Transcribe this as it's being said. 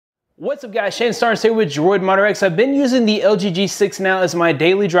What's up guys, Shane Starnes here with Droid Modder X. I've been using the LG G6 now as my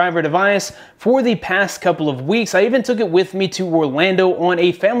daily driver device for the past couple of weeks. I even took it with me to Orlando on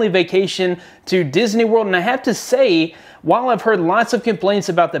a family vacation to Disney World, and I have to say, while I've heard lots of complaints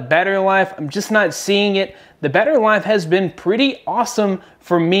about the battery life, I'm just not seeing it. The battery life has been pretty awesome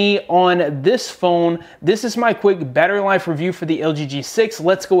for me on this phone. This is my quick battery life review for the LG G6.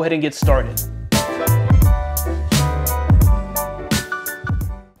 Let's go ahead and get started.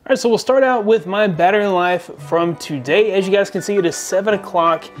 All right, so we'll start out with my battery life from today. As you guys can see, it is 7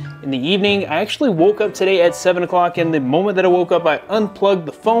 o'clock in the evening. I actually woke up today at 7 o'clock, and the moment that I woke up, I unplugged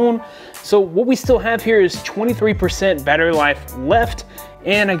the phone. So what we still have here is 23% battery life left,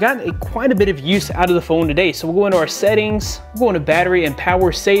 and I got quite a bit of use out of the phone today. So we'll go into our settings, we'll go into battery and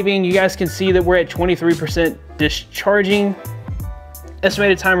power saving. You guys can see that we're at 23% discharging.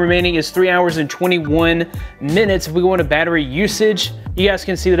 Estimated time remaining is 3 hours and 21 minutes. If we go into battery usage, you guys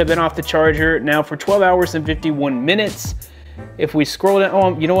can see that I've been off the charger now for 12 hours and 51 minutes. If we scroll down,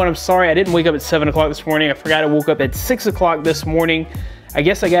 oh, you know what, I'm sorry, I didn't wake up at 7 o'clock this morning. I forgot I woke up at 6 o'clock this morning. I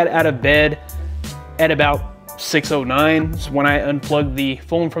guess I got out of bed at about 6:09 is when I unplugged the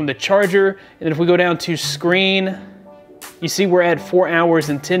phone from the charger. And then if we go down to screen, you see we're at 4 hours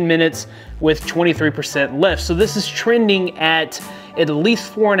and 10 minutes with 23% left. So this is trending at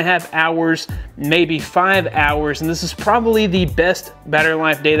least 4.5 hours, maybe 5 hours. And this is probably the best battery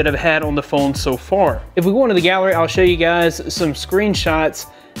life day that I've had on the phone so far. If we go into the gallery, I'll show you guys some screenshots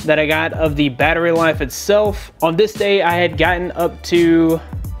that I got of the battery life itself. On this day, I had gotten up to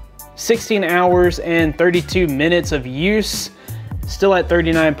 16 hours and 32 minutes of use, still at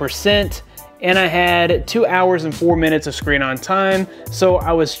 39%. And I had 2 hours and 4 minutes of screen on time. So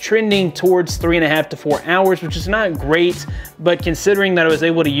I was trending towards 3.5 to 4 hours, which is not great, but considering that I was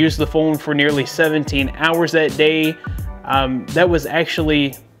able to use the phone for nearly 17 hours that day, that was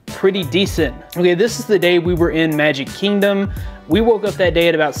actually pretty decent. Okay, this is the day we were in Magic Kingdom. We woke up that day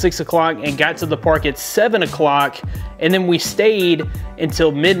at about 6 o'clock and got to the park at 7 o'clock, and then we stayed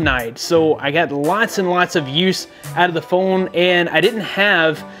until midnight. So I got lots and lots of use out of the phone, and I didn't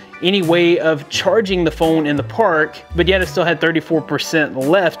have any way of charging the phone in the park, but yet I still had 34%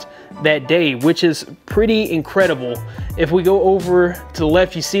 left that day, which is pretty incredible. If we go over to the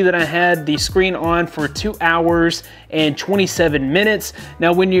left, you see that I had the screen on for 2 hours and 27 minutes.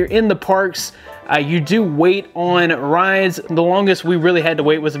 Now, when you're in the parks, you do wait on rides. The longest we really had to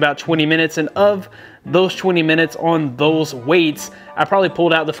wait was about 20 minutes, and of those 20 minutes on those waits, I probably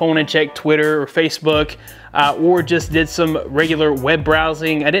pulled out the phone and checked Twitter or Facebook, or just did some regular web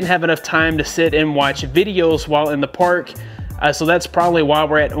browsing. I didn't have enough time to sit and watch videos while in the park. So that's probably why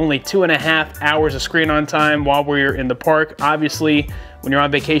we're at only 2.5 hours of screen on time while we're in the park. Obviously, when you're on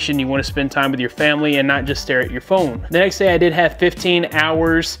vacation, you want to spend time with your family and not just stare at your phone. The next day I did have 15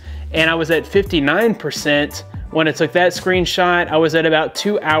 hours, and I was at 59%. When I took that screenshot, I was at about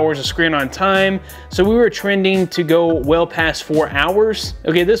 2 hours of screen on time. So we were trending to go well past 4 hours.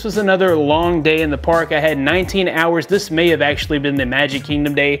 Okay, this was another long day in the park. I had 19 hours. This may have actually been the Magic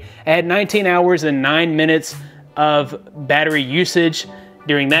Kingdom day. I had 19 hours and 9 minutes of battery usage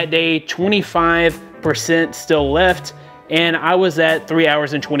during that day, 25% still left, and I was at 3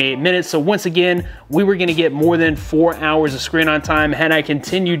 hours and 28 minutes. So once again, we were gonna get more than 4 hours of screen on time had I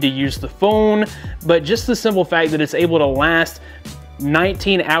continued to use the phone. But just the simple fact that it's able to last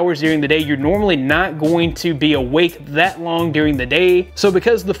 19 hours during the day, you're normally not going to be awake that long during the day. So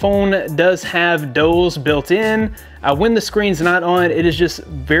because the phone does have doze built in, when the screen's not on, it is just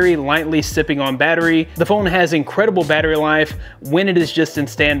very lightly sipping on battery. The phone has incredible battery life when it is just in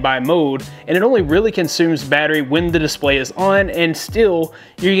standby mode, and it only really consumes battery when the display is on, and still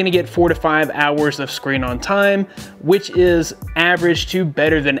you're gonna get 4 to 5 hours of screen on time, which is average to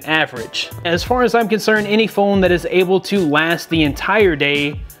better than average. As far as I'm concerned, any phone that is able to last the entire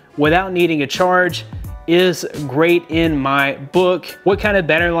day without needing a charge is great in my book. What kind of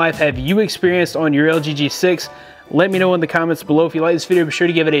battery life have you experienced on your LG G6? Let me know in the comments below. If you like this video, be sure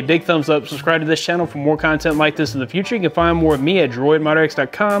to give it a big thumbs up. Subscribe to this channel for more content like this in the future. You can find more of me at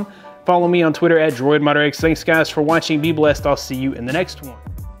droidmodderx.com. Follow me on Twitter at droidmodderx. Thanks guys for watching. Be blessed. I'll see you in the next one.